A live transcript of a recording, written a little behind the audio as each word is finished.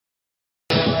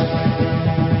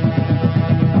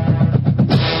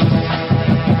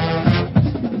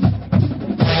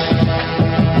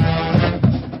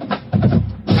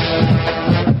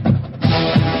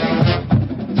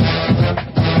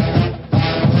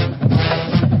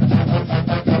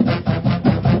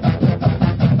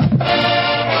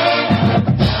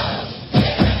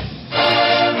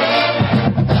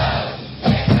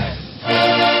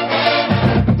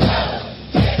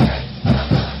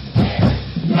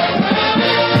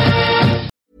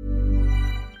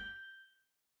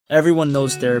Everyone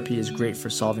knows therapy is great for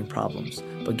solving problems,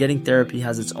 but getting therapy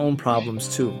has its own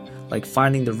problems too, like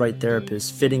finding the right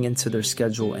therapist, fitting into their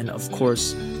schedule, and of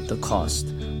course, the cost.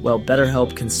 Well,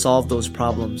 BetterHelp can solve those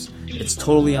problems. It's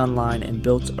totally online and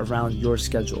built around your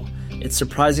schedule. It's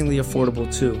surprisingly affordable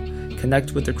too.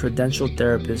 Connect with a credentialed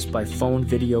therapist by phone,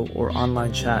 video, or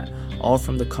online chat, all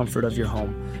from the comfort of your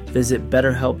home. Visit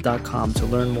BetterHelp.com to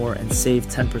learn more and save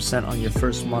 10% on your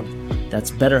first month.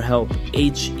 That's BetterHelp,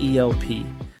 H-E-L-P.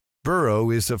 Burrow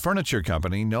is a furniture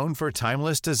company known for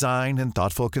timeless design and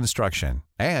thoughtful construction,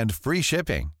 and free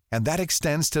shipping, and that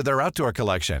extends to their outdoor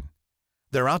collection.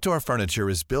 Their outdoor furniture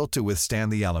is built to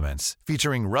withstand the elements,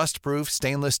 featuring rust-proof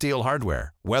stainless steel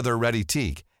hardware, weather-ready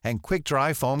teak, and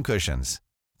quick-dry foam cushions.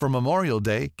 For Memorial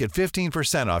Day, get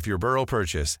 15% off your Burrow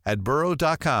purchase at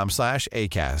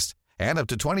burrow.com/ACAST and up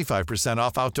to 25%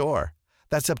 off outdoor.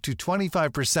 That's up to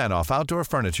 25% off outdoor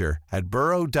furniture at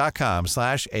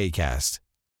burrow.com/ACAST.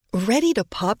 Ready to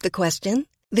pop the question?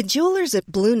 The jewelers at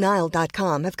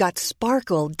BlueNile.com have got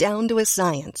sparkle down to a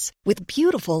science with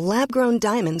beautiful lab-grown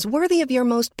diamonds worthy of your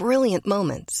most brilliant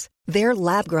moments. Their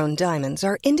lab-grown diamonds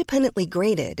are independently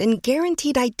graded and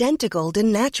guaranteed identical to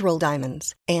natural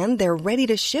diamonds, and they're ready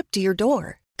to ship to your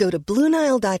door. Go to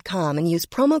BlueNile.com and use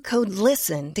promo code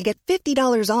LISTEN to get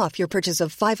 $50 off your purchase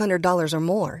of $500 or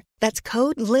more. That's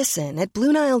code LISTEN at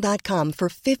BlueNile.com for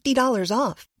 $50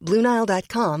 off.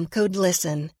 BlueNile.com, code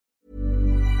LISTEN.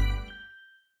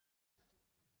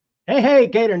 Hey,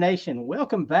 Gator Nation,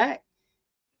 welcome back,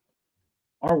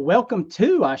 or welcome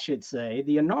to, I should say,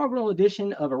 the inaugural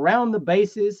edition of Around the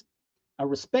Bases, a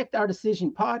Respect Our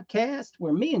Decision podcast,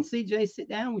 where me and CJ sit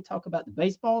down, we talk about the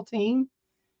baseball team.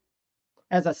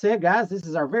 As I said, guys, this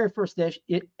is our very first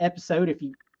episode. If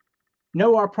you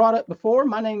know our product before,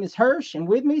 my name is Hirsch, and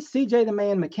with me, CJ the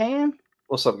Man McCann.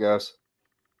 What's up, guys?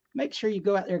 Make sure you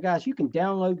go out there, guys. You can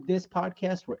download this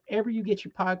podcast wherever you get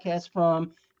your podcast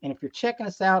from. And if you're checking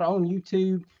us out on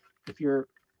YouTube, if you're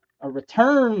a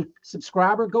return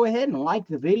subscriber, go ahead and like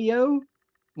the video.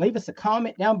 Leave us a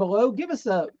comment down below. Give us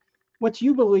what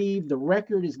you believe the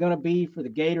record is going to be for the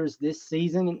Gators this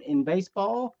season in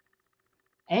baseball.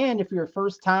 And if you're a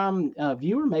first-time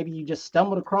viewer, maybe you just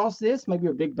stumbled across this. Maybe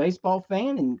you're a big baseball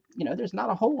fan, and there's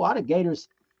not a whole lot of Gators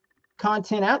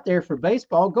content out there for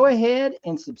baseball. Go ahead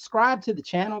and subscribe to the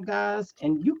channel, guys,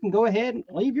 and you can go ahead and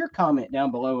leave your comment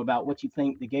down below about what you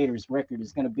think the Gators record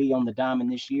is going to be on the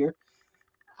diamond this year.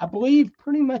 I believe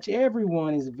pretty much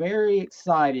everyone is very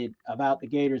excited about the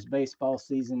Gators baseball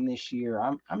season this year.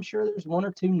 I'm sure there's one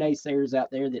or two naysayers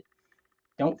out there that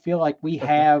don't feel like we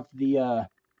have the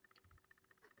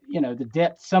the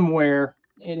depth somewhere,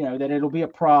 that it'll be a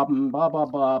problem, blah, blah,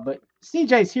 blah. But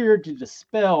CJ's here to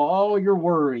dispel all your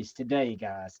worries today,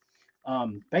 guys.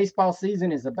 Baseball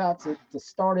season is about to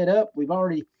start it up. We've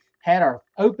already had our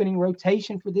opening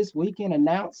rotation for this weekend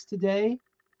announced today.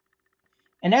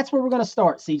 And that's where we're going to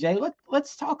start, CJ.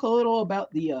 Let's talk a little about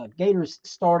the Gators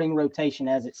starting rotation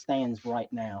as it stands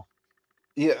right now.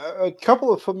 Yeah, a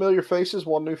couple of familiar faces,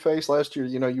 one new face. Last year,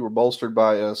 you were bolstered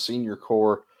by a senior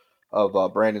core of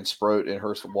Brandon Sproat and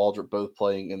Hurst Waldrop, both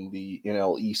playing in the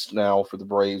NL East now for the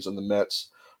Braves and the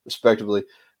Mets, respectively.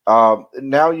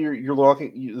 Now you're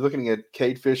looking at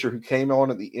Cade Fisher, who came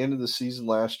on at the end of the season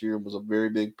last year and was a very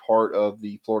big part of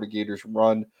the Florida Gators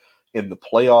run in the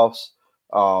playoffs.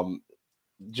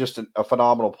 Just a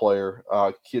phenomenal player.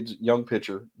 Young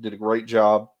pitcher, did a great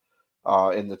job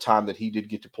in the time that he did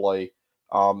get to play.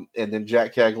 And then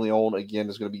Jack Caglione, again,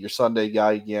 is going to be your Sunday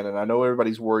guy again. And I know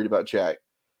everybody's worried about Jack.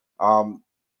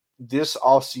 This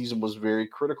offseason was very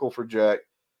critical for Jack,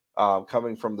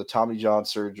 coming from the Tommy John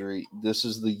surgery. This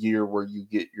is the year where you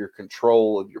get your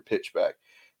control of your pitch back.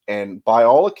 And by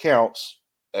all accounts,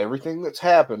 everything that's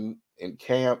happened in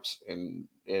camps and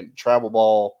travel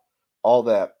ball, all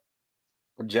that,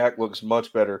 Jack looks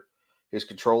much better. His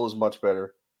control is much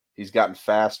better. He's gotten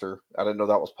faster. I didn't know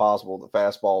that was possible. The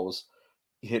fastball was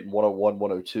hitting 101,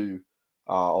 102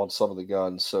 on some of the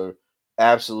guns. So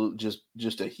absolute,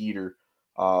 just a heater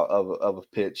of a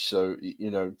pitch. So,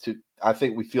 I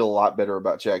think we feel a lot better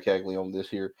about Jack Caglione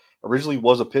this year. Originally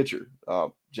was a pitcher.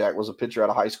 Jack was a pitcher out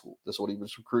of high school. That's what he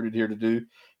was recruited here to do.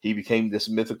 He became this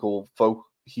mythical folk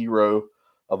hero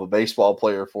of a baseball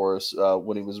player for us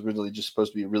when he was originally just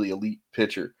supposed to be a really elite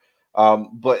pitcher.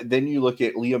 But then you look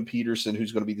at Liam Peterson,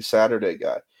 who's going to be the Saturday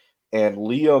guy. And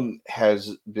Liam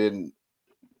has been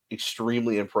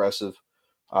extremely impressive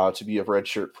to be a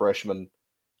redshirt freshman.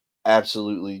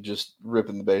 Absolutely just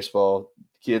ripping the baseball.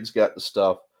 Kid's got the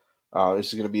stuff. This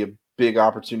is going to be a big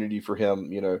opportunity for him.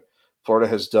 Florida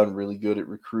has done really good at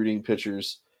recruiting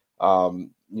pitchers.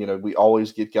 We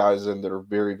always get guys in that are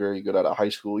very, very good out of high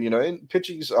school, and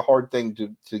pitching is a hard thing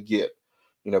to get.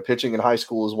 Pitching in high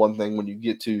school is one thing. When you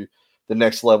get to the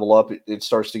next level up, it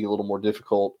starts to get a little more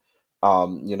difficult.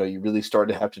 You really start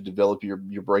to have to develop your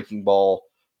breaking ball.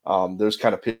 Those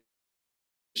kind of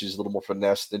pitches, a little more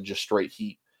finesse than just straight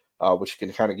heat, which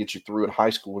can kind of get you through in high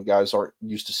school when guys aren't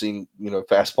used to seeing,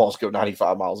 fastballs go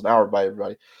 95 miles an hour by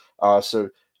everybody. So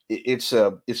it's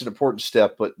an important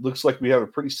step, but looks like we have a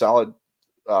pretty solid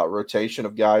rotation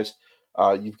of guys.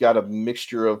 You've got a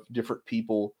mixture of different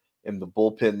people in the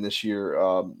bullpen this year.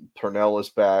 Purnell is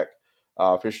back.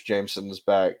 Fisher Jameson is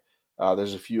back.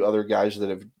 There's a few other guys that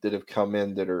have come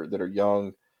in that are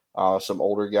young. Some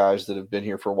older guys that have been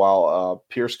here for a while.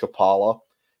 Pierce Capala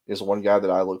is one guy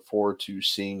that I look forward to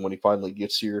seeing when he finally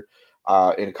gets here.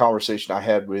 In a conversation I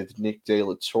had with Nick De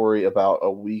La Torre about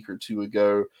a week or two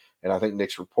ago, and I think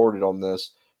Nick's reported on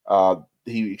this,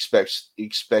 he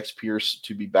expects Pierce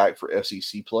to be back for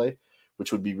SEC play,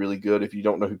 which would be really good. If you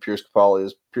don't know who Pierce Capala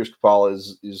is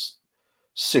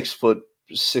 6'8",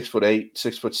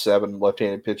 6'7",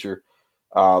 left-handed pitcher.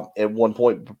 At one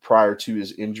point prior to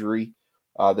his injury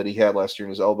that he had last year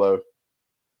in his elbow,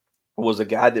 was a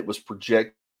guy that was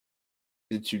projected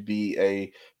to be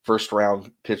a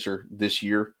first-round pitcher this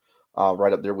year,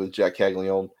 right up there with Jack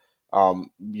Caglione.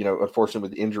 Unfortunately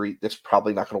with the injury, that's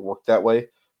probably not going to work that way.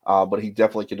 But he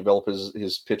definitely can develop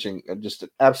his pitching, and just an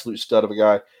absolute stud of a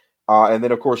guy. And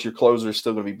then, of course, your closer is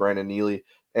still going to be Brandon Neely.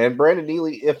 And Brandon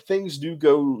Neely, if things do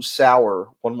go sour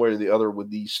one way or the other with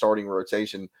the starting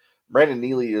rotation, Brandon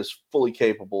Neely is fully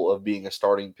capable of being a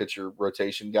starting pitcher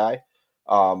rotation guy.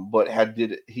 But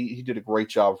he did a great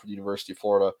job for the University of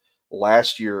Florida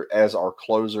last year as our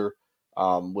closer.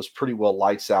 Was pretty well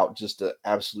lights out, just an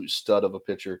absolute stud of a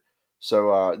pitcher.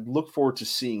 So look forward to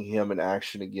seeing him in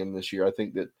action again this year. I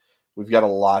think that we've got a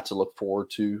lot to look forward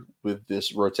to with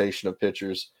this rotation of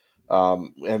pitchers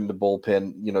and the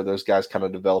bullpen. Those guys kind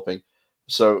of developing.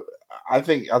 So I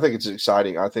think it's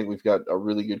exciting. I think we've got a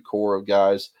really good core of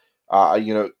guys.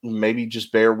 Maybe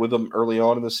just bear with them early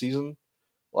on in the season.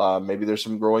 Maybe there's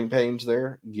some growing pains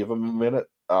there. Give them a minute.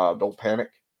 Don't panic.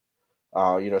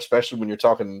 Especially when you're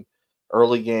talking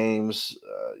early games,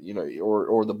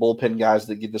 or the bullpen guys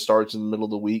that get the starts in the middle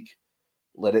of the week.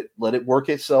 Let it work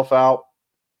itself out.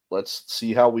 Let's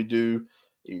see how we do.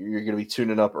 You're going to be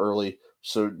tuning up early,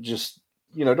 so just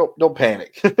don't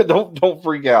panic. don't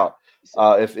freak out.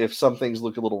 If some things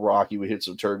look a little rocky, we hit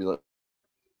some turbulence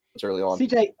early on.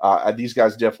 CJ, these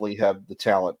guys definitely have the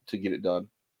talent to get it done.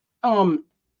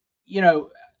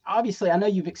 Obviously, I know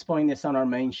you've explained this on our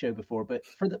main show before, but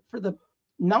for the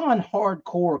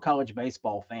non-hardcore college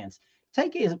baseball fans,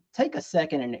 take a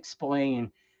second and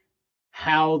explain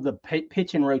how the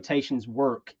pitching rotations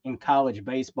work in college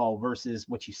baseball versus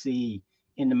what you see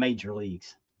in the major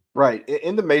leagues. Right.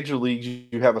 In the major leagues,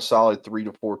 you have a solid 3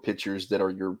 to 4 pitchers that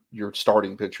are your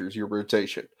starting pitchers, your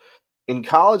rotation. In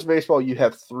college baseball, you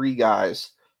have 3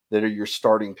 guys that are your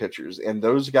starting pitchers, and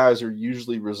those guys are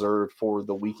usually reserved for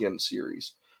the weekend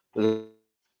series.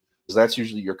 That's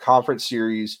usually your conference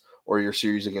series or your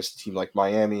series against a team like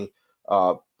Miami.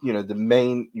 Your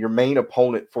main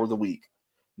opponent for the week.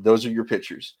 Those are your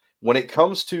pitchers. When it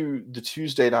comes to the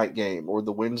Tuesday night game or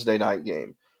the Wednesday night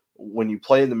game, when you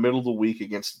play in the middle of the week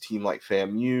against a team like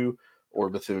FAMU or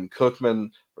Bethune-Cookman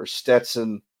or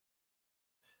Stetson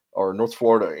or North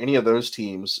Florida, or any of those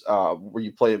teams where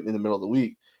you play in the middle of the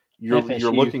week, you're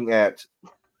looking at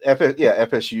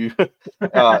FSU.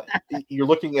 You're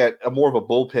looking at more of a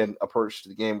bullpen approach to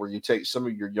the game, where you take some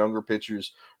of your younger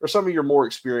pitchers or some of your more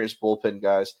experienced bullpen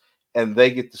guys, and they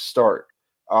get to start.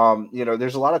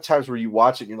 There's a lot of times where you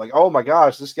watch it and you're like, oh my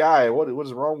gosh, this guy, what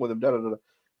is wrong with him? Da, da, da.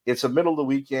 It's a middle of the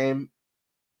week game.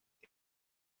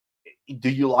 Do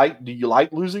you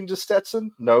like losing to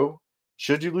Stetson? No.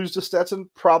 Should you lose to Stetson?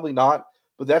 Probably not.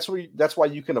 But that's why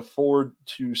you can afford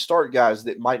to start guys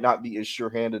that might not be as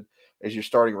sure-handed as your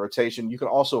starting rotation. You can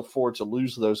also afford to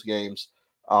lose those games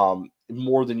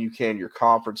more than you can your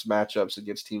conference matchups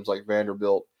against teams like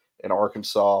Vanderbilt and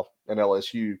Arkansas and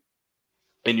LSU.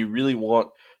 And you really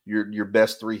want your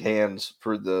best 3 hands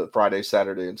for the Friday,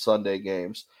 Saturday, and Sunday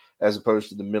games, as opposed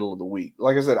to the middle of the week.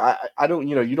 Like I said, I don't,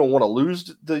 you don't want to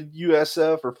lose the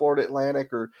USF or Florida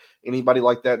Atlantic or anybody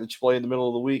like that you play in the middle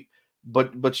of the week,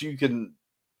 but you can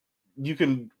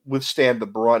withstand the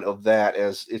brunt of that,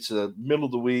 as it's a middle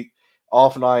of the week,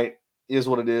 off night, is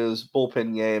what it is,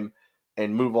 bullpen game,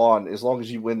 and move on, as long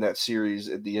as you win that series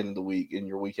at the end of the week and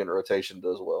your weekend rotation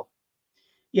does well.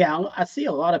 Yeah, I see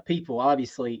a lot of people,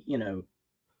 obviously,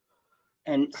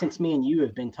 and since me and you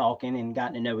have been talking and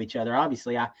gotten to know each other,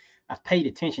 obviously I I've paid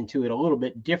attention to it a little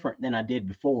bit different than I did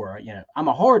before. I'm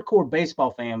a hardcore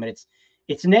baseball fan, but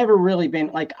it's never really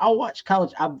been like I'll watch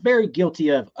college. I'm very guilty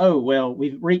of, oh, well,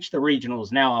 we've reached the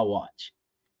regionals. Now I'll watch.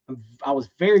 I was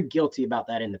very guilty about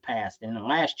that in the past. And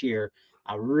last year,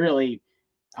 I really,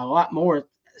 a lot more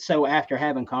so after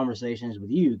having conversations with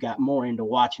you, got more into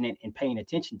watching it and paying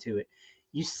attention to it.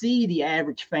 You see the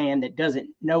average fan that doesn't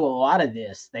know a lot of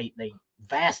this, they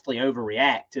vastly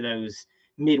overreact to those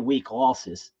midweek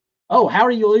losses. Oh, how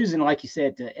are you losing, like you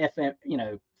said, to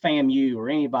FAMU or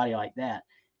anybody like that?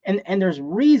 And there's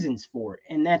reasons for it.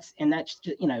 And that's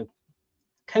just,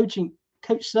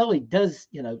 Coach Sully does,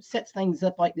 sets things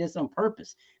up like this on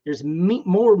purpose. There's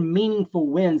more meaningful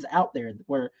wins out there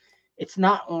where it's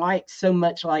not like so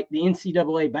much like the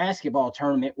NCAA basketball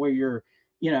tournament where you're,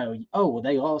 oh, well,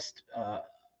 they lost a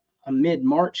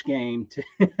mid-March game to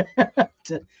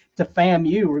to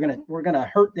FAMU. We're gonna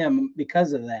hurt them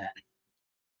because of that.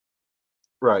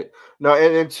 Right. No,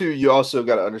 and two, you also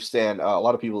got to understand a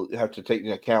lot of people have to take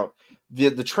into account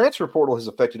the transfer portal has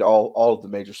affected all of the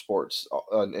major sports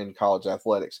in college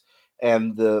athletics,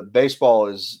 and the baseball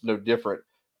is no different.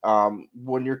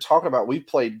 When you're talking about, we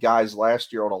played guys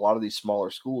last year on a lot of these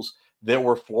smaller schools that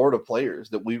were Florida players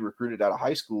that we recruited out of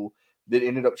high school that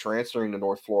ended up transferring to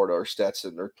North Florida or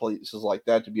Stetson or places like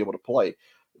that to be able to play.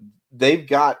 They've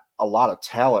got a lot of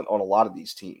talent on a lot of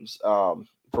these teams.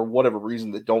 For whatever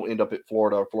reason, that don't end up at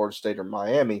Florida or Florida State or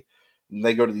Miami, and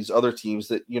they go to these other teams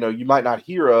that you might not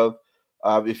hear of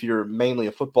if you're mainly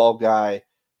a football guy,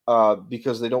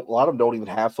 because a lot of them don't even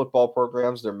have football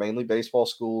programs. They're mainly baseball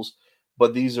schools,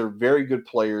 but these are very good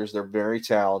players. They're very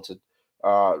talented.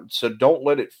 So don't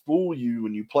let it fool you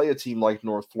when you play a team like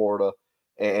North Florida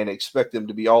and expect them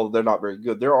to be they're not very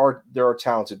good. There are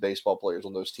talented baseball players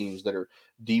on those teams that are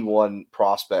D1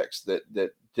 prospects that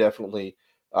definitely.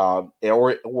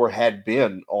 Or had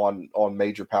been on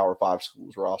major Power 5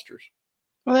 schools rosters.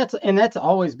 Well, that's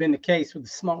always been the case with the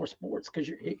smaller sports, because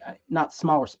you're not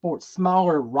smaller sports,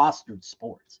 smaller rostered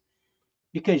sports,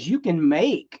 because you can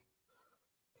make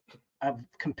a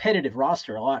competitive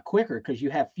roster a lot quicker because you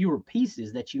have fewer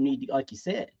pieces that you need. Like you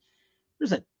said,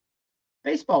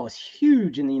 baseball is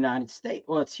huge in the United States.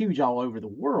 Well, it's huge all over the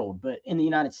world, but in the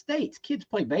United States, kids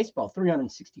play baseball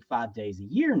 365 days a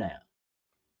year now.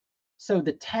 So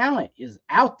the talent is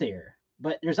out there,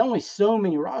 but there's only so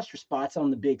many roster spots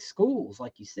on the big schools,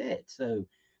 like you said. So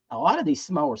a lot of these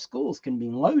smaller schools can be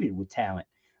loaded with talent.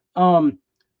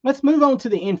 Let's move on to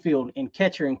the infield and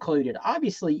catcher included.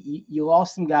 Obviously, you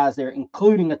lost some guys there,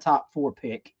 including a top 4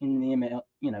 pick in the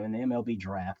MLB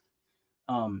draft.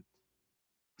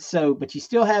 But you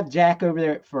still have Jack over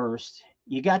there at first.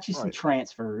 You got some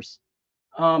transfers.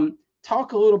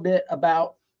 Talk a little bit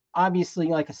about. Obviously,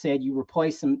 like I said, you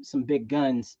replace some big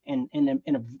guns and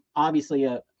obviously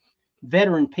a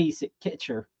veteran piece at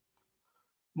catcher.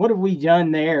 What have we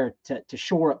done there to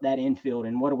shore up that infield,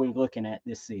 and what are we looking at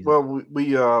this season? Well,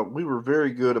 we were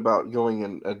very good about going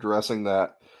and addressing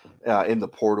that in the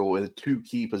portal with 2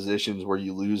 key positions where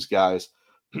you lose guys,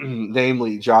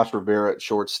 namely Josh Rivera at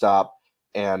shortstop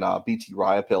and BT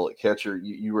Riopel at catcher.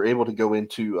 You were able to go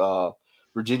into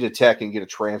Virginia Tech and get a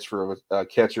transfer of a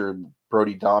catcher,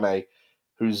 Brody Donne,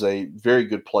 who's a very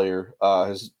good player.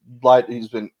 He's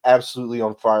been absolutely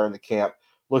on fire in the camp.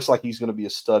 Looks like he's going to be a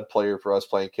stud player for us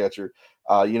playing catcher.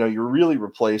 You're really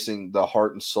replacing the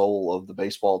heart and soul of the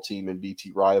baseball team in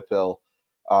BT Riopel,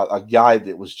 a guy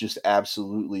that was just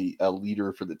absolutely a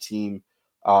leader for the team.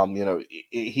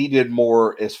 He did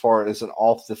more as far as an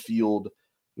off the field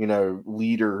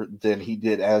leader than he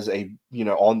did as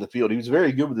on the field. He was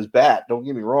very good with his bat. Don't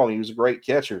get me wrong. He was a great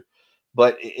catcher,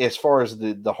 but as far as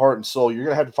the heart and soul, you're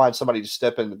going to have to find somebody to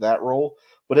step into that role.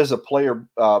 But as a player,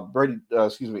 Brody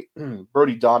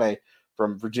Donne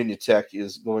from Virginia Tech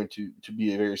is going to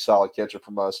be a very solid catcher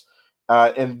from us.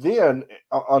 And then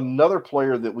another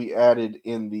player that we added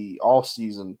in the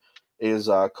offseason is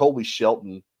Colby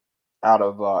Shelton out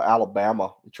of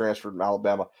Alabama. He transferred from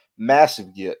Alabama.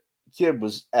 Massive get. Kid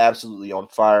was absolutely on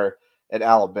fire at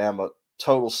Alabama.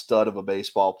 Total stud of a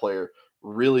baseball player.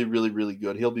 Really, really, really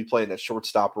good. He'll be playing that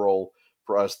shortstop role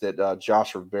for us that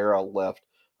Josh Rivera left.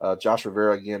 Josh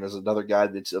Rivera, again, is another guy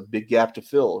that's a big gap to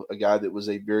fill. A guy that was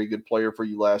a very good player for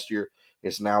you last year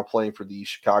is now playing for the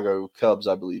Chicago Cubs,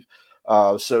 I believe.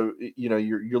 So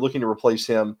you're looking to replace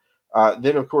him.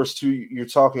 Then, of course, too, you're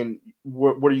talking.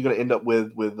 What are you going to end up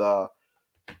with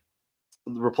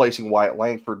replacing Wyatt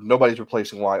Langford? Nobody's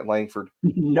replacing Wyatt Langford.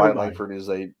 Wyatt Langford is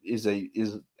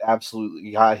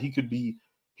absolutely guy.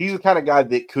 He's the kind of guy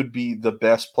that could be the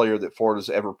best player that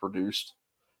Florida's ever produced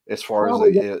as far as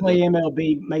Probably gonna play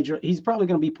MLB major. He's probably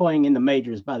going to be playing in the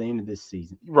majors by the end of this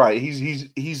season. Right.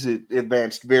 He's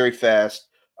advanced very fast.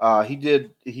 He's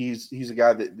a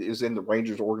guy that is in the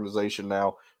Rangers organization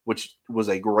now, which was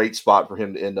a great spot for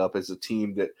him to end up as a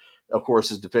team that, of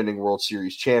course, is defending World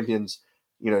Series champions.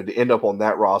 You know, to end up on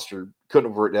that roster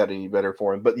couldn't have worked out any better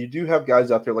for him. But you do have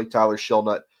guys out there like Tyler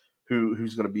Shelnut,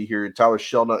 who's going to be here. Tyler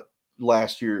Shelnut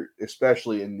last year,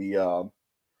 especially in the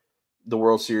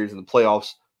World Series and the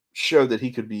playoffs, showed that he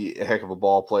could be a heck of a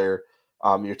ball player.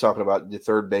 You're talking about the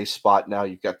third base spot now.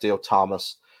 You've got Dale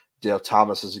Thomas. Dale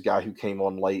Thomas is a guy who came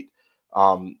on late.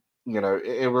 And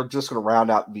we're just going to round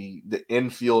out the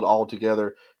infield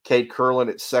altogether. Cade Curlin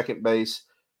at second base.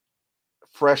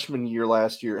 Freshman year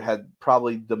last year had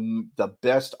probably the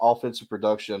best offensive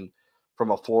production from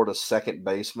a Florida second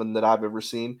baseman that I've ever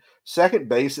seen. Second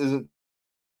base isn't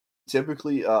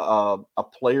typically a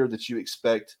player that you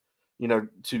expect,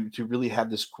 to really have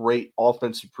this great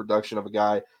offensive production of a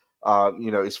guy,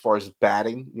 as far as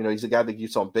batting. He's a guy that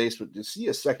gets on base, but to see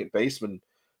a second baseman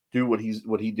do what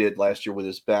he did last year with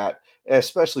his bat,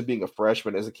 especially being a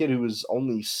freshman, as a kid who was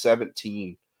only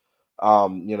 17,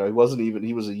 he was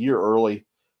a year early.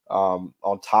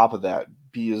 On top of that,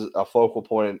 be a focal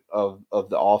point of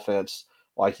the offense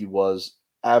like he was.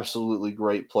 Absolutely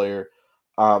great player.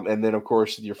 And then, of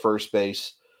course, your first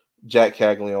base, Jack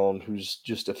Caglione, who's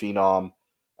just a phenom,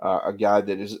 a guy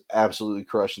that is absolutely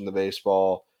crushing the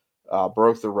baseball,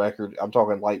 broke the record. I'm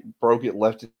talking like broke it,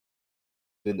 left it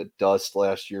in the dust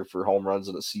last year for home runs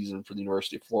in a season for the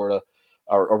University of Florida,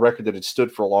 a record that had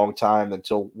stood for a long time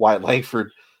until Wyatt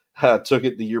Langford took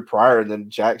it the year prior. And then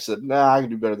Jack said, nah, I can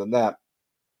do better than that.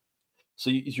 So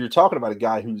you're talking about a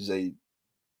guy who's a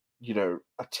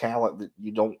talent that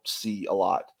you don't see a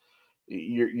lot.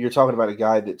 You're talking about a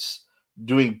guy that's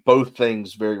doing both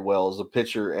things very well as a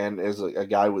pitcher and as a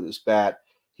guy with his bat.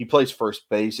 He plays first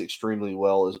base extremely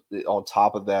well. On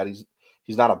top of that, he's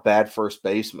not a bad first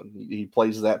baseman. He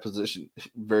plays that position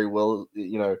very well.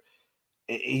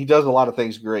 He does a lot of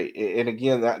things great. And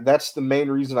again, that's the main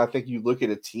reason I think you look at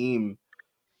a team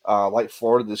like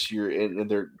Florida this year,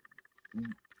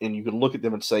 and you can look at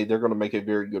them and say they're going to make a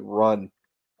very good run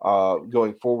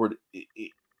going forward.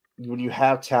 When you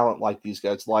have talent like these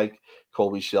guys, like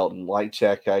Colby Shelton, like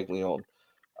Jack Caglione,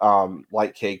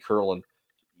 like Cade Curlin,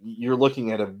 you're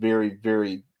looking at a very,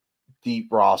 very deep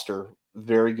roster,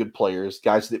 very good players,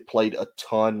 guys that played a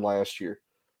ton last year.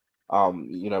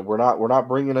 We're not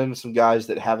bringing in some guys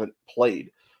that haven't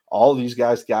played. All of these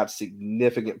guys got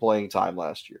significant playing time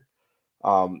last year.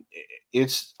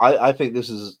 I think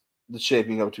this is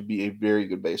shaping up to be a very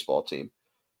good baseball team.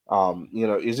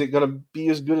 Is it going to be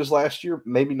as good as last year?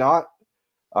 Maybe not.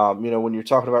 When you're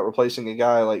talking about replacing a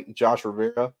guy like Josh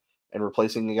Rivera and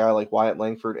replacing a guy like Wyatt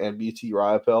Langford and BT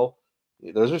Riopel,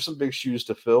 those are some big shoes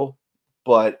to fill.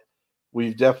 But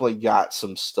we've definitely got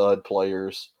some stud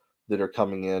players that are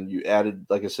coming in. You added,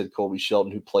 like I said, Colby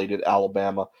Shelton, who played at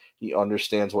Alabama. He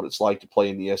understands what it's like to play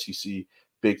in the SEC,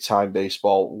 big-time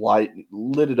baseball,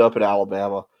 lit it up at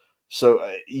Alabama. So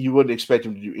you wouldn't expect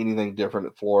him to do anything different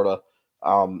at Florida.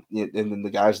 And then the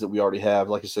guys that we already have,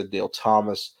 like I said, Dale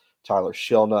Thomas, Tyler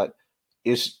Shelnut,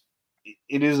 it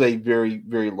is a very,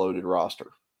 very loaded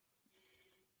roster.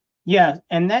 Yeah,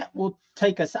 and that will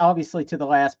take us obviously to the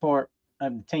last part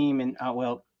of the team, and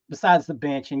besides the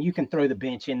bench, and you can throw the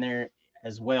bench in there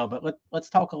as well. But let's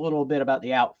talk a little bit about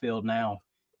the outfield now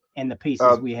and the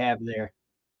pieces we have there.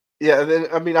 Yeah, and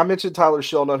then I mentioned Tyler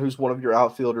Shelnut, who's one of your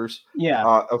outfielders. Yeah,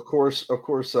 of course,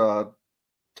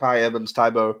 Ty Evans,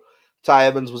 Tybo. Ty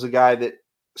Evans was a guy that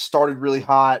started really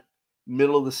hot,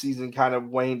 middle of the season kind of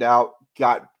waned out,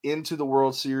 got into the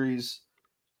World Series,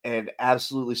 and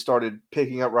absolutely started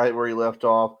picking up right where he left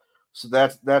off. So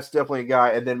that's definitely a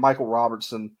guy. And then Michael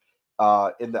Robertson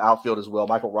in the outfield as well.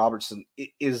 Michael Robertson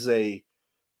is a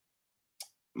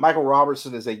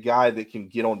guy that can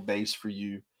get on base for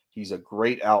you. He's a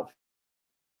great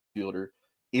outfielder.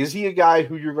 Is he a guy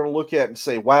who you're going to look at and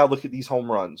say, wow, look at these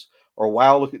home runs, or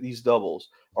wow, look at these doubles,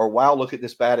 or wow, look at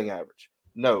this batting average?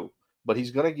 No, but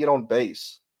he's going to get on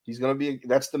base. He's going to be –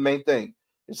 that's the main thing.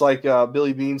 It's like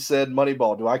Billy Beane said,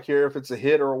 Moneyball. Do I care if it's a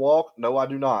hit or a walk? No, I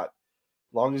do not.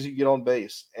 As long as you get on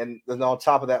base. And then on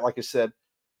top of that, like I said,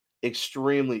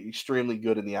 extremely, extremely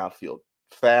good in the outfield.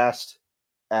 Fast,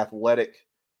 athletic,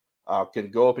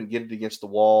 can go up and get it against the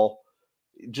wall.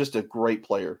 Just a great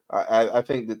player. I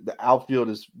think that the outfield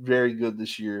is very good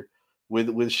this year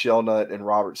with Shelnut and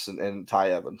Robertson and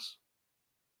Ty Evans.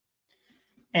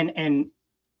 And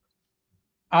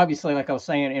obviously, like I was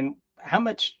saying, and how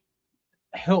much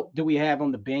help do we have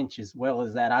on the bench as well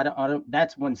as that? I don't.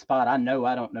 That's one spot I know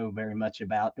I don't know very much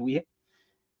about. Do we?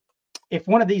 if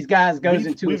one of these guys goes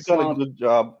into a we've done a slump good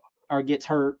job. or gets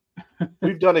hurt.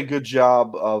 We've done a good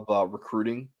job of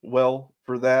recruiting well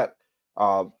for that.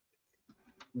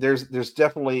 There's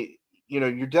definitely,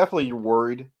 you're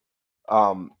worried.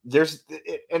 And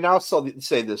I'll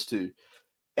say this too.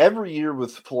 Every year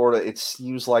with Florida, it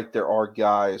seems like there are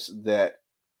guys that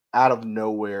out of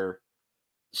nowhere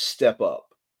step up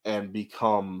and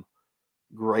become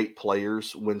great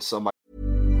players when somebody.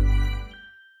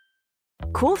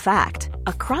 Cool fact,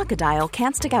 a crocodile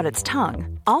can't stick out its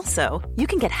tongue. Also, you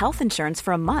can get health insurance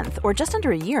for a month or just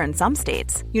under a year in some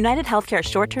states. United Healthcare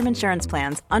short-term insurance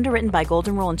plans, underwritten by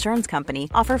Golden Rule Insurance Company,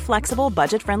 offer flexible,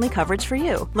 budget-friendly coverage for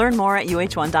you. Learn more at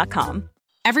uh1.com.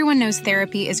 Everyone knows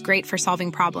therapy is great for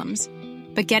solving problems,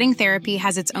 but getting therapy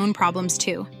has its own problems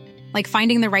too, like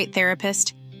finding the right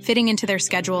therapist, fitting into their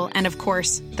schedule, and of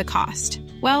course, the cost.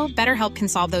 Well, BetterHelp can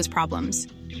solve those problems.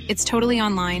 It's totally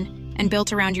online and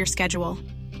built around your schedule.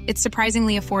 It's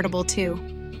surprisingly affordable too.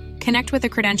 Connect with a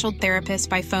credentialed therapist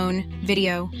by phone,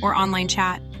 video, or online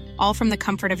chat, all from the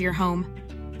comfort of your home.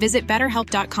 Visit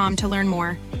BetterHelp.com to learn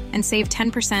more and save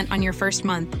 10% on your first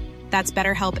month. That's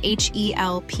BetterHelp,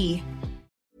 H-E-L-P.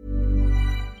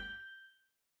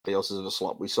 Else is in a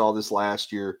slump. We saw this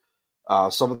last year.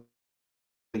 Some of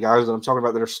the guys that I'm talking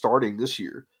about that are starting this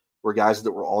year were guys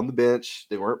that were on the bench.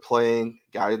 They weren't playing.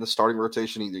 Guy in the starting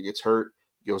rotation either gets hurt,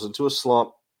 goes into a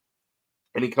slump,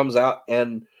 and he comes out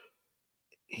and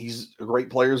he's a great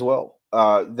player as well.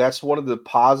 That's one of the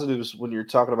positives when you're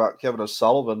talking about Kevin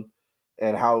O'Sullivan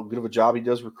and how good of a job he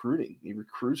does recruiting. He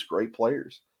recruits great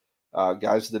players,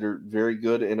 guys that are very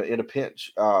good in a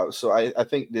pinch. So I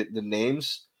think that the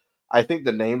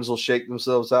names will shake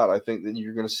themselves out. I think that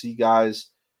you're going to see guys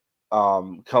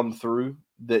come through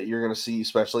that you're going to see,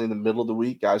 especially in the middle of the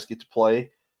week, guys get to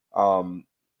play and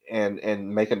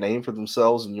make a name for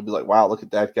themselves. And you'll be like, wow, look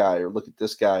at that guy, or look at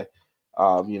this guy.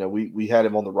 We had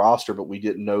him on the roster, but we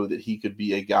didn't know that he could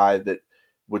be a guy that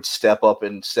would step up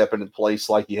and step into place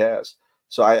like he has.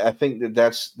 So I think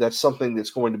that's something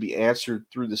that's going to be answered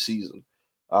through the season.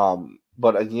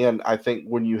 But again, I think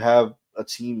when you have a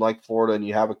team like Florida and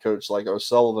you have a coach like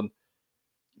O'Sullivan,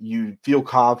 you feel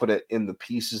confident in the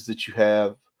pieces that you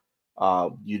have.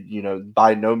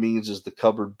 By no means is the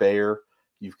cupboard bare.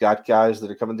 You've got guys that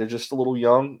are coming. They're just a little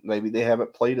young. Maybe they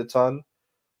haven't played a ton.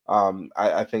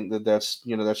 I think that's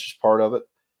just part of it.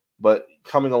 But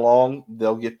coming along,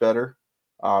 they'll get better.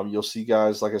 You'll see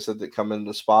guys, like I said, that come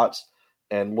into spots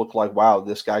and look like, wow,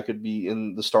 this guy could be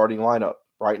in the starting lineup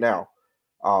right now.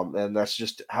 And that's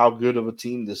just how good of a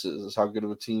team this is. It's how good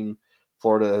of a team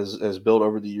Florida has built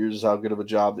over the years. It's how good of a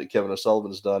job that Kevin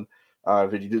O'Sullivan has done.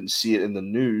 If you didn't see it in the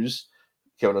news,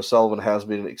 Kevin O'Sullivan has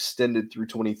been extended through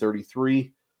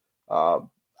 2033.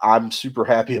 I'm super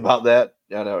happy about that.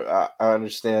 I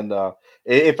understand.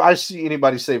 If I see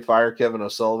anybody say fire Kevin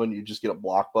O'Sullivan, you just get a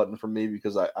block button from me,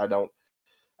 because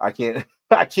I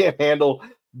can't handle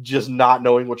just not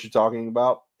knowing what you're talking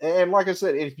about. And like I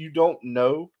said, if you don't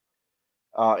know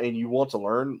and you want to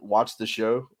learn, watch the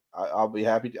show. I'll be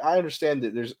happy to. I understand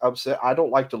that there's upset. I don't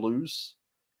like to lose.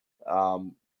 I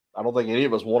don't think any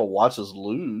of us want to watch us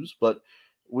lose, but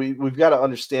we've got to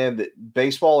understand that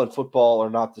baseball and football are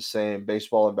not the same.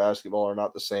 Baseball and basketball are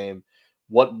not the same.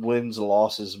 What wins and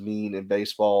losses mean in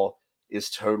baseball is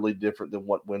totally different than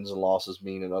what wins and losses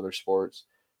mean in other sports.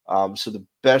 So the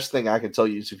best thing I can tell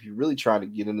you is, if you're really trying to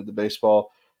get into the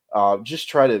baseball, just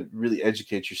try to really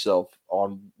educate yourself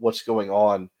on what's going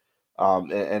on,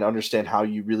 and understand how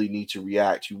you really need to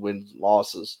react to wins and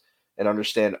losses, and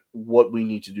understand what we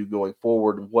need to do going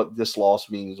forward, what this loss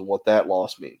means and what that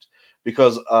loss means.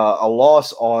 Because a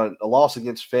loss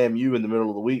against FAMU in the middle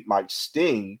of the week might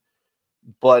sting,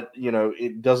 but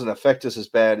it doesn't affect us as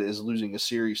bad as losing a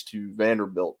series to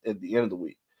Vanderbilt at the end of the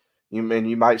week. You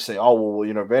might say, oh,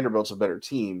 well, Vanderbilt's a better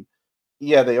team.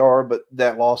 Yeah, they are, but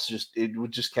that loss it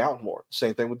would just count more.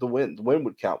 Same thing with the win. The win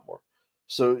would count more.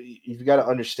 So you've got to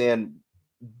understand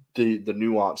the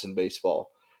nuance in baseball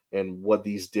and what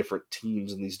these different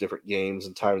teams and these different games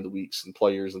and time of the weeks and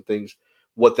players and things,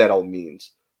 what that all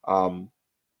means. Of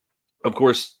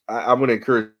course, I'm going to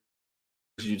encourage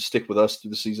you to stick with us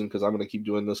through the season, because I'm going to keep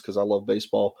doing this because I love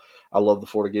baseball. I love the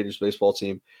Florida Gators baseball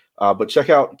team. But check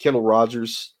out Kendall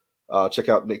Rogers. Check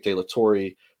out Nick De La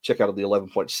Torre. Check out the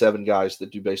 11.7 guys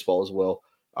that do baseball as well.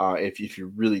 If you're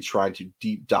really trying to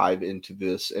deep dive into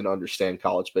this and understand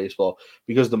college baseball,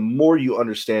 because the more you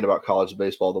understand about college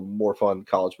baseball, the more fun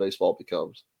college baseball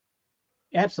becomes.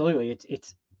 Absolutely.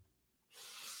 It's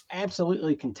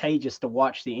absolutely contagious to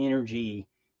watch the energy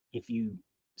if you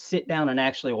sit down and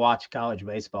actually watch a college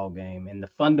baseball game, and the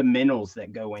fundamentals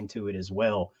that go into it as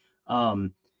well.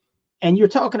 And you're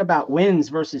talking about wins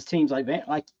versus teams like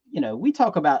we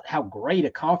talk about how great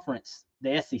a conference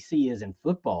the SEC is in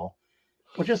football.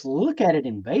 Well, just look at it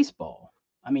in baseball.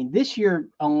 I mean, this year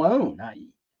alone,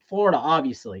 Florida,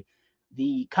 obviously,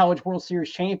 the College World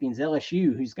Series champions,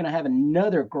 LSU, who's going to have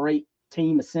another great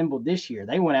team assembled this year.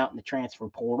 They went out in the transfer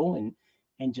portal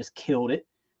and just killed it.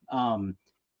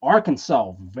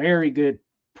 Arkansas, very good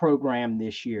program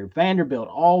this year. Vanderbilt,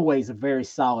 always a very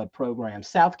solid program.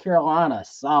 South Carolina,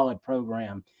 solid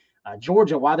program.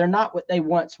 Georgia, while they're not what they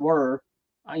once were,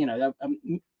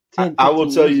 10, I will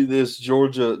tell years. you this: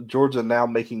 Georgia now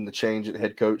making the change at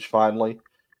head coach finally.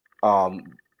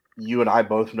 You and I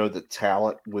both know the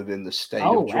talent within the state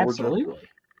of Georgia. Absolutely.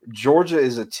 Georgia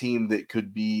is a team that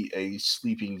could be a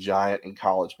sleeping giant in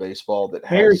college baseball that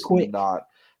Very has quick. not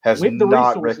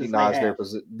recognized their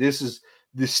position.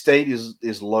 The state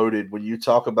is loaded. When you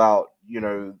talk about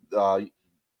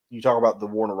you talk about the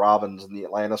Warner Robins and the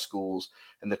Atlanta schools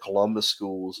and the Columbus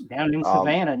schools down in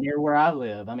Savannah near where I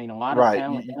live. I mean, a lot of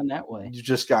talent down that way. You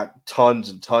just got tons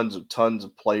and tons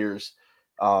of players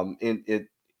in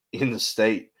the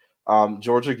state.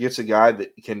 Georgia gets a guy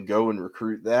that can go and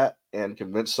recruit that and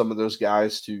convince some of those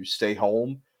guys to stay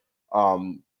home.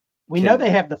 We know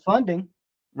they have the funding.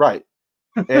 Right.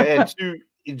 and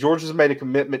Georgia's made a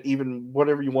commitment, even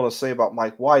whatever you want to say about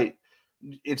Mike White.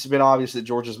 It's been obvious that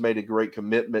Georgia's made a great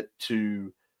commitment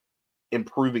to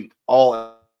improving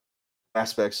all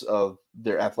aspects of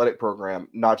their athletic program,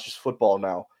 not just football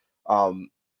now.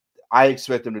 I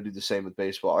expect them to do the same with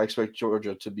baseball. I expect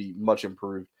Georgia to be much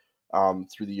improved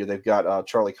through the year. They've got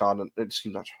Charlie Condon.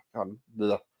 Excuse me, not Condon.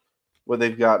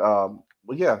 They've got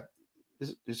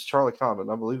it's Charlie Condon.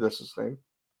 I believe that's his name.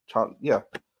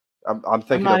 I'm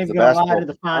thinking I'm not of the even going to basketball. lie to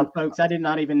the fine folks. I did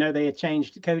not even know they had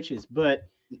changed coaches, but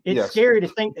it's scary to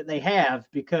think that they have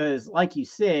because, like you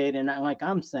said, and like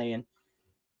I'm saying,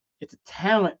 it's a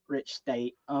talent-rich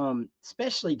state,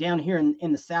 especially down here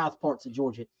in the south parts of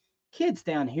Georgia. Kids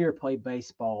down here play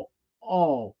baseball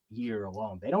all year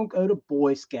long. They don't go to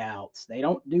Boy Scouts. They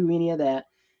don't do any of that.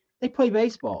 They play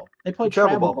baseball. They play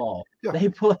travel ball. Yeah. They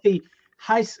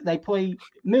play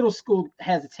middle school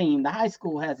has a team. The high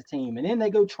school has a team. And then they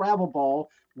go travel ball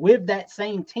with that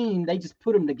same team. They just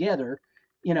put them together,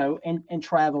 and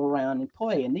travel around and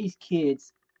play. And these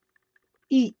kids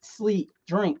eat, sleep,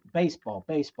 drink baseball.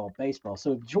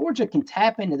 So if Georgia can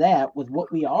tap into that with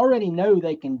what we already know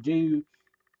they can do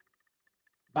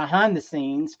behind the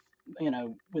scenes,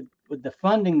 with the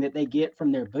funding that they get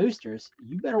from their boosters,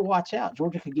 you better watch out.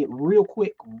 Georgia could get real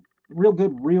quick, real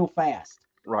good, real fast.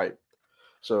 Right.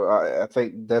 So I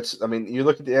think you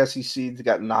look at the SEC, they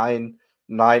got nine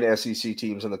SEC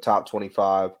teams in the top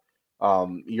 25.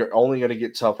 You're only going to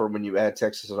get tougher when you add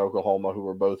Texas and Oklahoma, who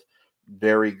are both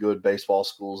very good baseball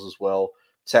schools as well.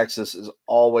 Texas is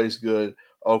always good.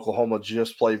 Oklahoma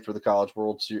just played for the College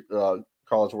World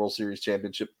Series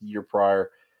championship the year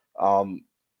prior.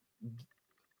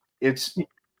 It's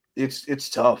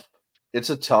tough. It's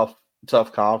a tough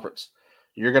conference.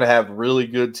 You're going to have really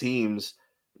good teams,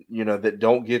 that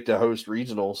don't get to host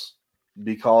regionals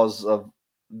because of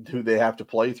who they have to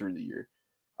play through the year.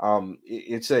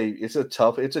 It's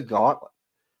a gauntlet.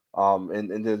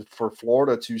 And then for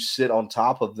Florida to sit on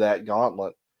top of that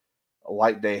gauntlet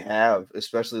like they have,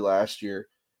 especially last year,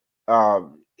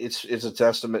 it's a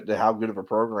testament to how good of a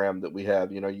program that we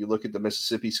have. You look at the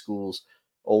Mississippi schools,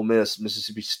 Ole Miss,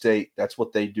 Mississippi State, that's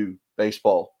what they do,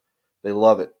 baseball. They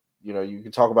love it. You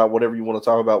can talk about whatever you want to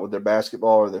talk about with their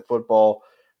basketball or their football.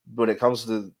 When it comes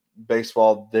to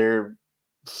baseball, they're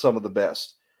some of the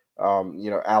best.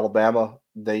 Alabama,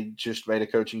 they just made a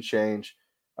coaching change.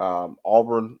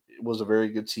 Auburn was a very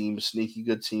good team, sneaky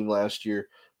good team last year.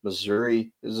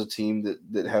 Missouri is a team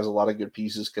that has a lot of good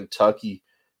pieces. Kentucky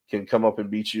can come up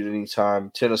and beat you at any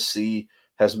time. Tennessee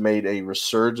has made a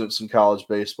resurgence in college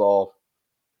baseball.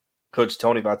 Coach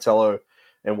Tony Vitello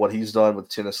and what he's done with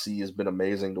Tennessee has been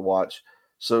amazing to watch.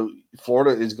 So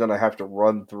Florida is going to have to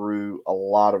run through a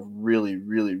lot of really,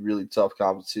 really, really tough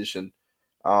competition.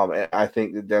 And I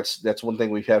think that's one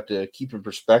thing we have to keep in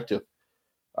perspective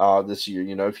this year.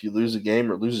 If you lose a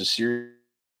game or lose a series,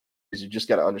 you just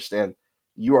got to understand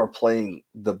you are playing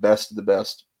the best of the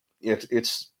best.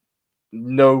 It's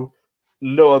no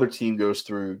other team goes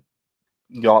through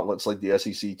gauntlets like the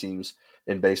SEC teams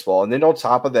in baseball. And then on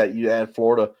top of that, you add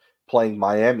Florida playing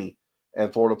Miami,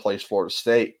 and Florida plays Florida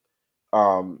State.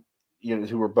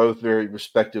 Who are both very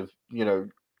respective,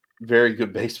 very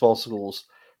good baseball schools.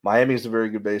 Miami is a very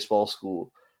good baseball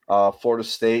school. Florida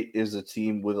State is a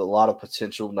team with a lot of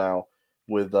potential now,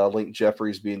 with Link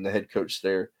Jeffries being the head coach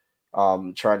there,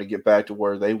 trying to get back to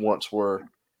where they once were.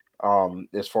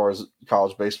 as far as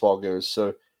college baseball goes.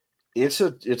 So it's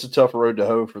a tough road to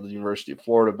hoe for the University of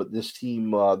Florida, but this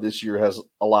team this year has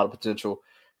a lot of potential,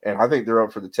 and I think they're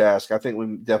up for the task. I think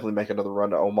we definitely make another run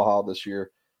to Omaha this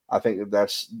year. I think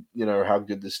that's how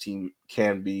good this team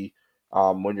can be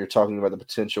when you're talking about the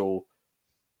potential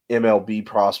MLB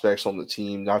prospects on the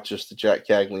team, not just the Jack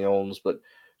Caglianones, but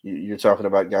you're talking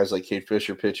about guys like Cade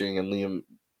Fisher pitching and Liam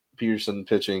Peterson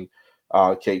pitching,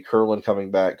 Kate Curlin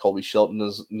coming back, Colby Shelton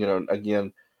is,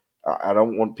 again. I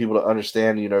don't want people to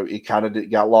understand, it kind of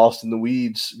got lost in the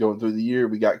weeds going through the year.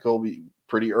 We got Colby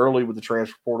pretty early with the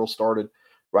transfer portal started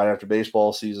right after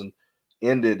baseball season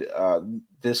ended.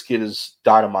 This kid is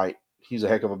dynamite. He's a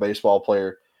heck of a baseball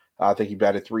player. I think he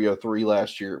batted .303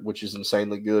 last year, which is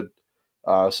insanely good.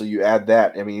 So you add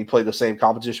that. I mean, he played the same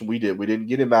competition we did. We didn't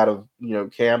get him out of,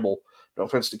 Campbell. No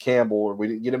offense to Campbell, or we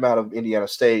didn't get him out of Indiana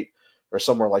State or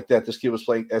somewhere like that. This kid was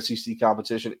playing SEC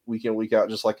competition week in, week out,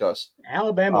 just like us.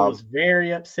 Alabama was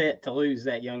very upset to lose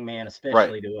that young man,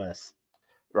 especially to us.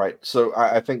 Right. So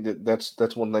I think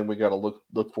that's one thing we got to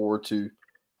look forward to.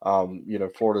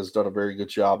 Florida's done a very good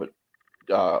job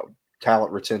at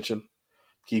talent retention,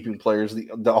 keeping players.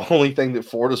 The only thing that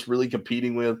Florida's really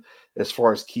competing with as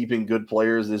far as keeping good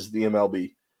players is the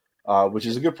MLB, which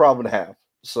is a good problem to have.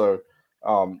 So,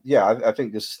 I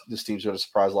think this team's going to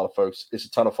surprise a lot of folks. It's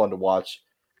a ton of fun to watch.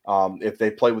 If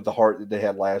they play with the heart that they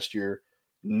had last year,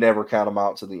 never count them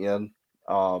out to the end.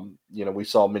 We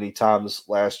saw many times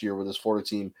last year where this Florida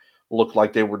team looked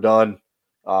like they were done,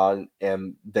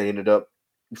 and they ended up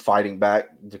fighting back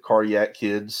the Cardiac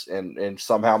kids and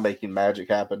somehow making magic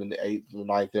happen in the 8th and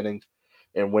 9th innings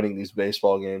and winning these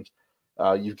baseball games.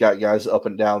 You've got guys up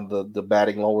and down the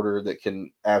batting order that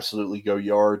can absolutely go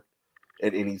yard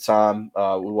at any time.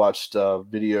 We watched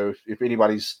video. If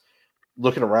anybody's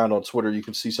looking around on Twitter, you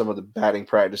can see some of the batting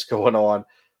practice going on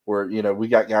where, we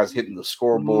got guys hitting the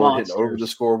scoreboard, hitting over the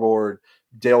scoreboard.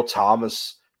 Dale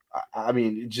Thomas, I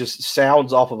mean, it just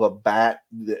sounds off of a bat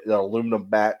that an aluminum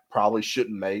bat probably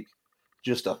shouldn't make.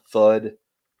 Just a thud.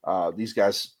 These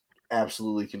guys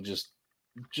absolutely can just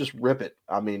rip it.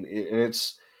 I mean,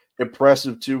 it's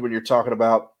impressive too when you're talking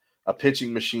about a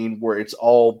pitching machine where it's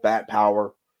all bat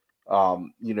power.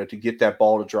 To get that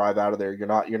ball to drive out of there, you're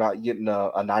not getting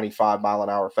a 95 mile an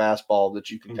hour fastball that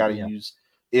you can kind of use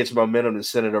its momentum to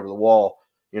send it over the wall.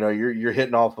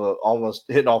 You're almost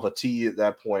hitting off a tee at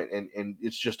that point, and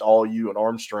it's just all you and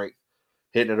arm strength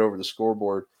hitting it over the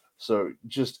scoreboard. So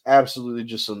just absolutely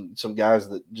just some guys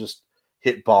that just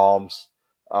hit bombs.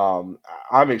 I'm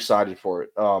excited for it.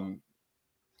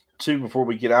 Before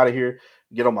we get out of here,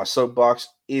 get on my soapbox.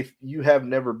 If you have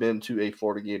never been to a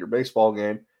Florida Gator baseball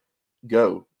game,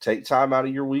 go. Take time out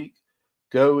of your week.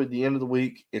 Go at the end of the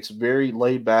week. It's very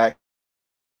laid back.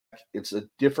 It's a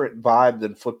different vibe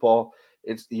than football.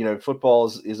 It's,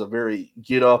 football is a very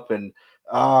get up and,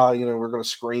 we're going to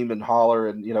scream and holler.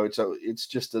 And, it's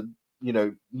just a,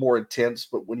 more intense.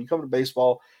 But when you come to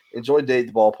baseball, enjoy day at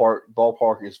the ballpark.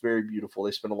 Ballpark is very beautiful.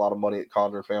 They spend a lot of money at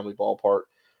Condor Family Ballpark.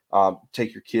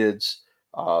 Take your kids.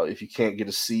 If you can't get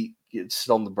a seat,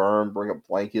 sit on the berm, bring a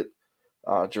blanket,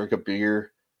 drink a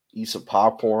beer, eat some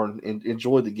popcorn, and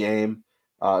enjoy the game.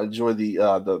 Enjoy they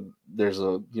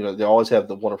always have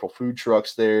the wonderful food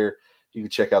trucks there. You can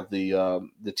check out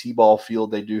the T-ball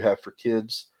field they do have for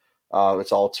kids.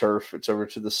 It's all turf. It's over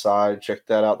to the side. Check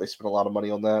that out. They spend a lot of money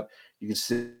on that. You can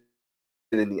sit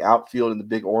in the outfield in the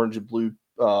big orange and blue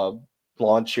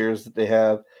lawn chairs that they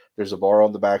have. There's a bar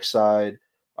on the backside.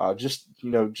 Just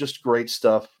great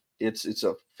stuff. It's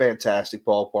a fantastic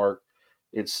ballpark.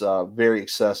 It's very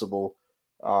accessible.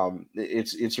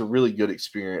 It's a really good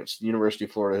experience. The University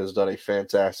of Florida has done a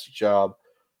fantastic job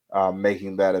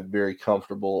making that a very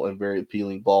comfortable and very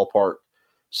appealing ballpark.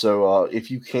 So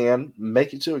if you can,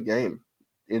 make it to a game.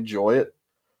 Enjoy it.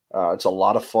 It's a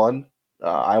lot of fun.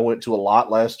 I went to a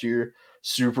lot last year.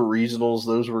 Super regionals,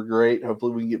 those were great.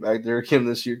 Hopefully we can get back there again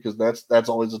this year because that's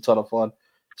always a ton of fun.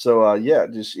 So,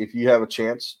 just if you have a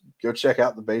chance, go check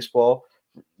out the baseball.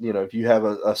 If you have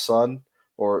a son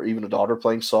or even a daughter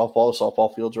playing softball, the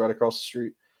softball field's right across the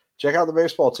street. Check out the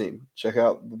baseball team. Check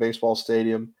out the baseball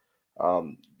stadium.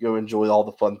 Go enjoy all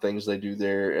the fun things they do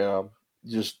there.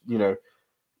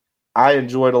 I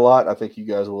enjoyed a lot. I think you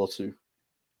guys will too.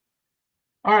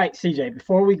 All right, CJ,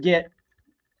 before we get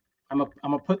I'm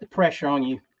gonna put the pressure on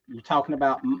you. You're talking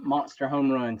about monster home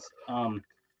runs.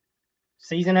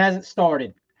 Season hasn't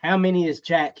started. How many is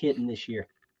Jack hitting this year?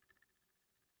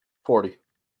 40.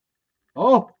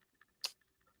 Oh,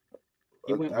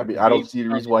 I don't see the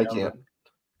reason why I can't.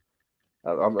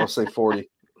 I'm gonna say 40.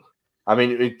 I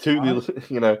mean,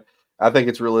 I think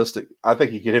it's realistic. I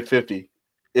think he could hit 50.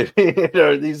 If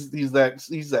he's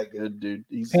that good, dude.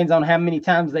 Depends on how many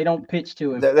times they don't pitch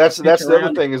to him. That's the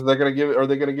other thing is are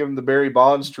they going to give him the Barry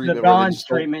Bonds treatment? The Bonds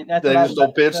treatment. They just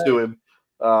don't pitch to him.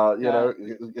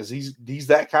 Because he's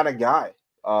that kind of guy.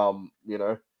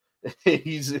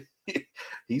 He's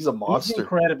a monster. He's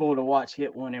incredible to watch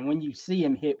hit one, and when you see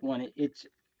him hit one,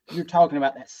 you're talking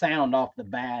about that sound off the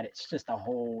bat. It's just a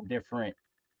whole different.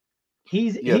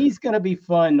 He's going to be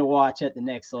fun to watch at the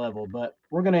next level, but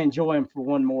we're going to enjoy him for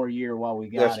one more year while we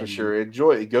got him. That's for sure.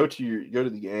 Enjoy it. Go to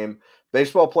the game.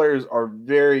 Baseball players are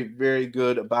very, very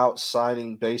good about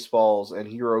signing baseballs and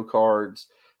hero cards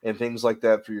and things like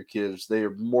that for your kids. They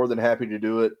are more than happy to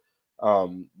do it.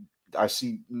 I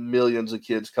see millions of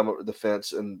kids come up to the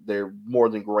fence, and they're more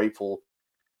than grateful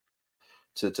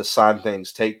to sign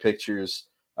things, take pictures,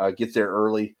 get there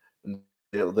early. And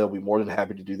they'll be more than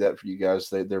happy to do that for you guys.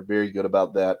 They're very good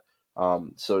about that.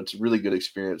 So it's a really good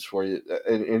experience for you.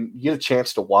 And you get a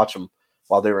chance to watch them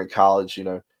while they were in college,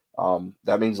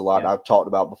 that means a lot. Yeah. I've talked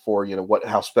about before,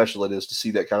 how special it is to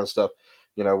see that kind of stuff.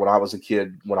 When I was a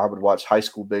kid, when I would watch high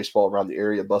school baseball around the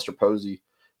area, Buster Posey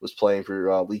was playing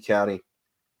for Lee County.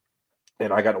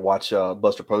 And I got to watch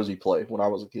Buster Posey play when I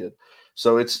was a kid.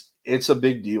 So it's a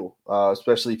big deal,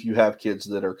 especially if you have kids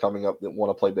that are coming up that want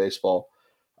to play baseball.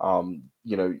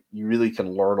 You really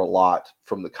can learn a lot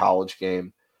from the college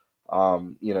game,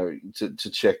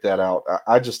 to check that out.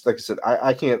 I just, like I said,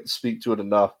 I can't speak to it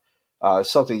enough. It's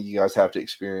something you guys have to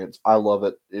experience. I love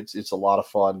it. It's a lot of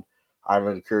fun. I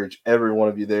would encourage every one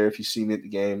of you there. If you see me at the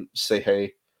game, say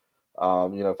hey.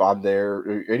 If I'm there,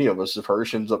 or any of us, if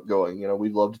Hirsch ends up going,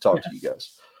 we'd love to talk to you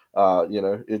guys.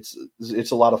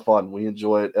 It's a lot of fun. We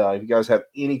enjoy it. If you guys have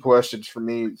any questions for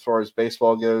me as far as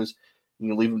baseball goes, you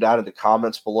can leave them down in the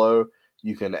comments below.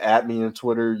 You can @ me on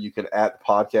Twitter. You can @ the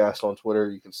podcast on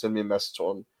Twitter. You can send me a message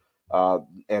on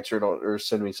answer it or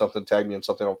send me something, tag me on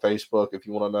something on Facebook if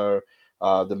you want to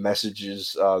know. The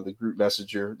messages, the group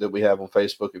messenger that we have on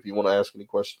Facebook, if you want to ask any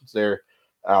questions there,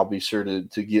 I'll be sure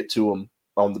to get to them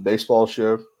on the baseball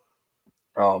show.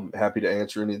 Happy to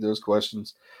answer any of those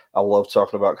questions. I love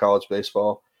talking about college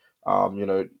baseball.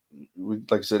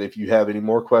 Like I said, if you have any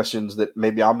more questions that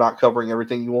maybe I'm not covering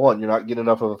everything you want, you're not getting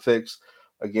enough of a fix.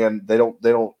 Again, they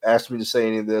don't ask me to say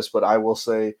any of this, but I will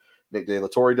say Nick De La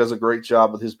Torre does a great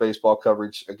job with his baseball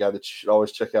coverage. A guy that you should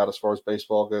always check out as far as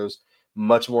baseball goes.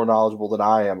 Much more knowledgeable than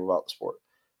I am about the sport.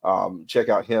 Check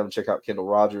out him. Check out Kendall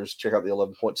Rogers. Check out the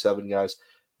 11.7 guys.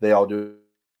 They all do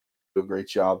a great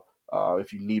job.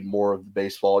 If you need more of the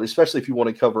baseball, and especially if you want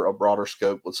to cover a broader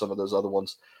scope with some of those other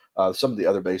ones, some of the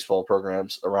other baseball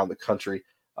programs around the country,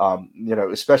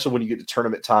 especially when you get to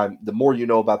tournament time, the more you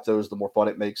know about those, the more fun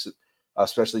it makes it,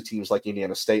 especially teams like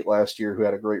Indiana State last year who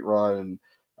had a great run,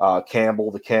 and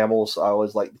Campbell, the Camels. I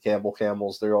always like the Campbell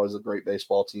Camels. They're always a great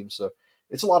baseball team. So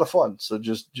it's a lot of fun. So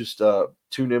just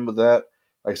tune in with that.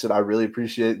 Like I said, I really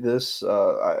appreciate this.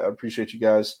 I appreciate you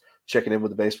guys checking in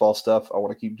with the baseball stuff. I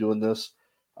want to keep doing this.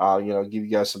 Give you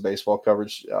guys some baseball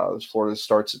coverage. Florida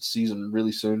starts its season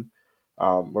really soon.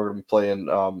 We're going to be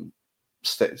playing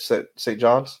St.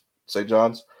 John's.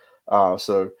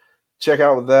 So check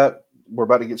out with that. We're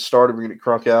about to get started. We're going to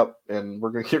crunk out, and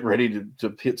we're going to get ready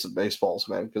to hit some baseballs,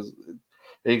 man, because it's an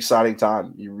exciting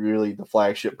time. You're really the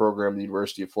flagship program of the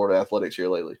University of Florida Athletics here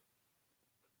lately.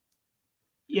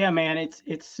 Yeah, man,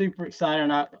 it's super exciting.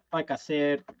 Like I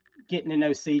said, getting to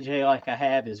know CJ like I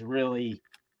have is really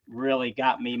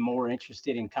got me more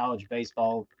interested in college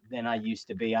baseball than I used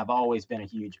to be. I've always been a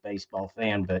huge baseball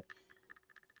fan, but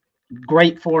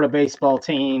great Florida baseball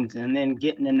teams, and then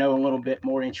getting to know a little bit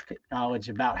more intricate knowledge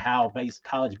about how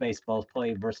college baseball is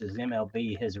played versus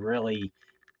MLB has really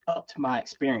upped my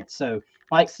experience. So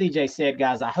like CJ said,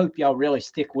 guys, I hope y'all really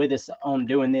stick with us on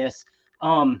doing this.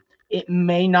 It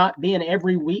may not be an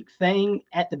every week thing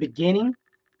at the beginning,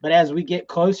 but as we get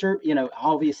closer,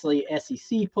 obviously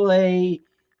SEC play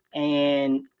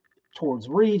and towards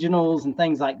regionals and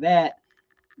things like that,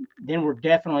 then we're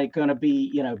definitely going to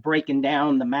be, breaking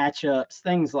down the matchups,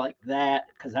 things like that,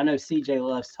 because I know CJ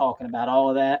loves talking about all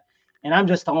of that, and I'm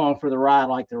just along for the ride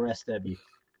like the rest of you.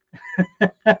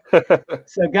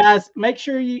 So, guys, make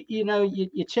sure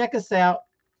you check us out,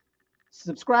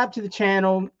 subscribe to the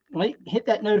channel, hit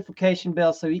that notification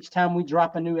bell so each time we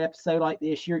drop a new episode like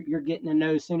this, you're getting to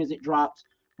know as soon as it drops.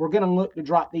 We're going to look to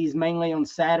drop these mainly on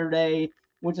Saturday.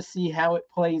 We'll just see how it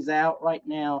plays out right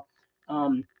now.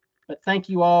 But thank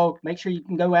you all. Make sure you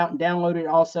can go out and download it.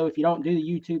 Also, if you don't do the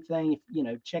YouTube thing,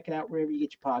 check it out wherever you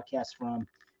get your podcasts from.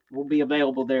 We'll be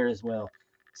available there as well.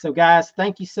 So, guys,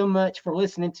 thank you so much for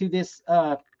listening to this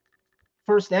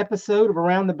first episode of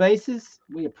Around the Bases.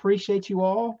 We appreciate you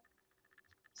all.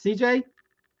 CJ?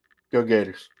 Go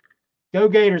Gators. Go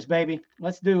Gators, baby.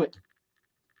 Let's do it.